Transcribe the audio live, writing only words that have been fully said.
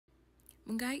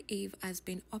Mungai Eve has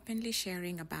been openly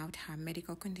sharing about her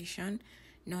medical condition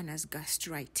known as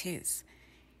gastritis.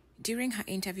 During her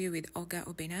interview with Olga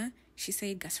Obina, she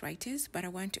said gastritis, but I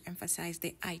want to emphasize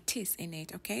the itis in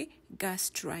it, okay?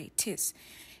 Gastritis.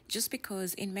 Just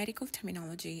because in medical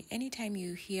terminology, anytime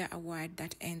you hear a word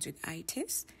that ends with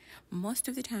itis, most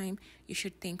of the time you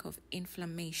should think of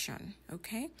inflammation,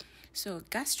 okay? So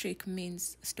gastric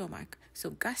means stomach. So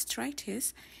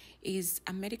gastritis is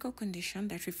a medical condition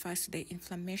that refers to the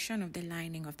inflammation of the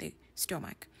lining of the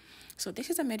stomach. So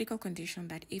this is a medical condition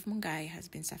that Eve Mungai has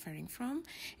been suffering from.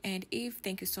 And Eve,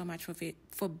 thank you so much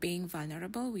for being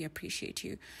vulnerable. We appreciate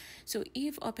you. So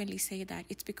Eve openly said that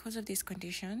it's because of this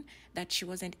condition that she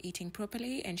wasn't eating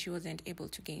properly and she wasn't able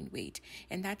to gain weight.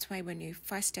 And that's why when we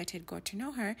first got to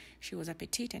know her, she was a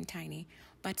petite and tiny.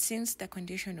 But since the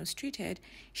condition was treated,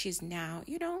 she's now,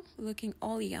 looking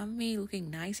all yummy, looking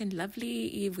nice and lovely.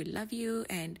 Eve, we love you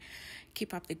and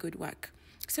keep up the good work.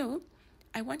 So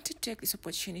I want to take this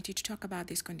opportunity to talk about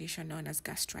this condition known as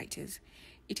gastritis.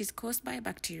 It is caused by a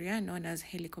bacteria known as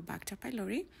Helicobacter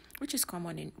pylori, which is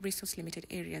common in resource-limited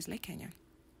areas like Kenya.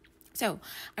 So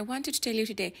I wanted to tell you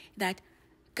today that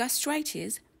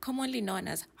gastritis, commonly known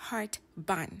as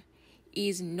heartburn,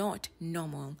 is not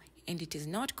normal, and it is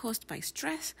not caused by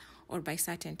stress or by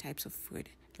certain types of food.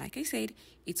 Like I said,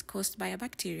 it's caused by a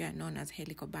bacteria known as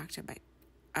Helicobacter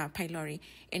pylori,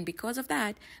 and because of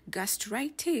that,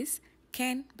 gastritis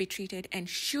can be treated and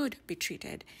should be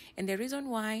treated. And the reason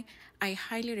why I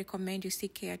highly recommend you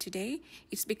seek care today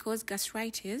is because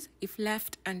gastritis, if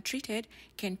left untreated,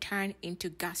 can turn into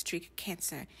gastric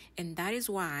cancer. And that is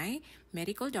why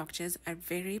medical doctors are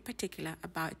very particular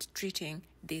about treating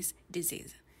this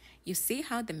disease. You see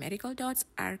how the medical dots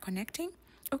are connecting?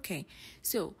 Okay,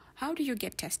 so how do you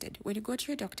get tested? When you go to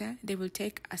your doctor, they will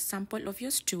take a sample of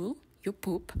your stool, your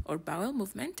poop or bowel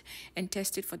movement, and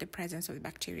test it for the presence of the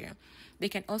bacteria. They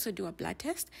can also do a blood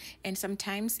test, and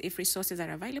sometimes if resources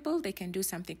are available, they can do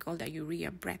something called a urea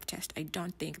breath test. I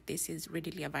don't think this is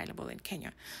readily available in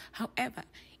Kenya. However,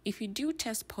 if you do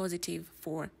test positive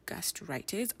for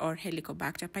gastritis or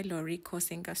Helicobacter pylori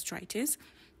causing gastritis,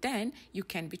 then you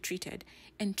can be treated.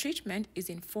 And treatment is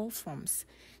in 4 forms.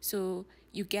 So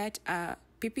you get a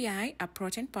PPI, a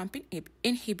proton pump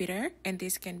inhibitor, and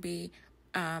this can be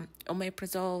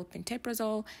Omeprazole,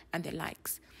 pantoprazole, and the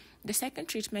likes. The second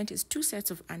treatment is 2 sets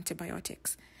of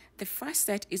antibiotics. The first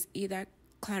set is either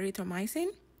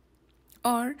clarithromycin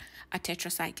or a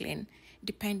tetracycline,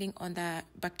 depending on the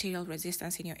bacterial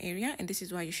resistance in your area. And this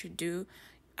is why you should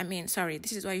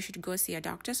this is why you should go see a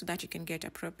doctor so that you can get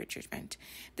appropriate treatment.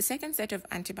 The second set of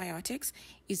antibiotics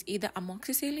is either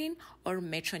amoxicillin or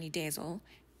metronidazole.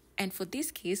 And for this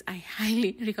case, I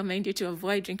highly recommend you to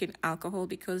avoid drinking alcohol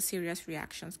because serious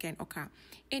reactions can occur.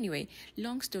 Anyway,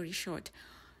 long story short,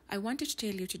 I wanted to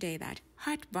tell you today that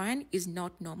heartburn is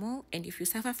not normal. And if you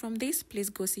suffer from this, please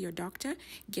go see your doctor,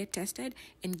 get tested,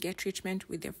 and get treatment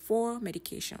with the 4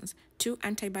 medications: 2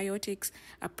 antibiotics,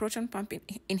 a proton pump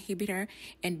inhibitor,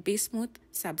 and Bismuth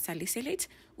subsalicylate,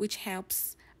 which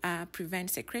helps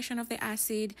prevent secretion of the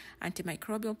acid,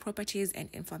 antimicrobial properties, and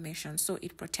inflammation. So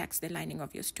it protects the lining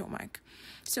of your stomach.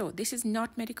 So this is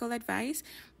not medical advice,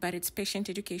 but it's patient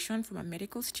education from a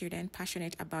medical student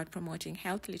passionate about promoting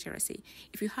health literacy.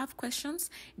 If you have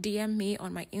questions, DM me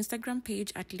on my Instagram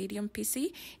page at Lydiah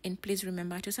Mpyisi, and please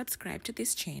remember to subscribe to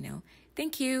this channel.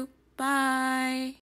 Thank you. Bye.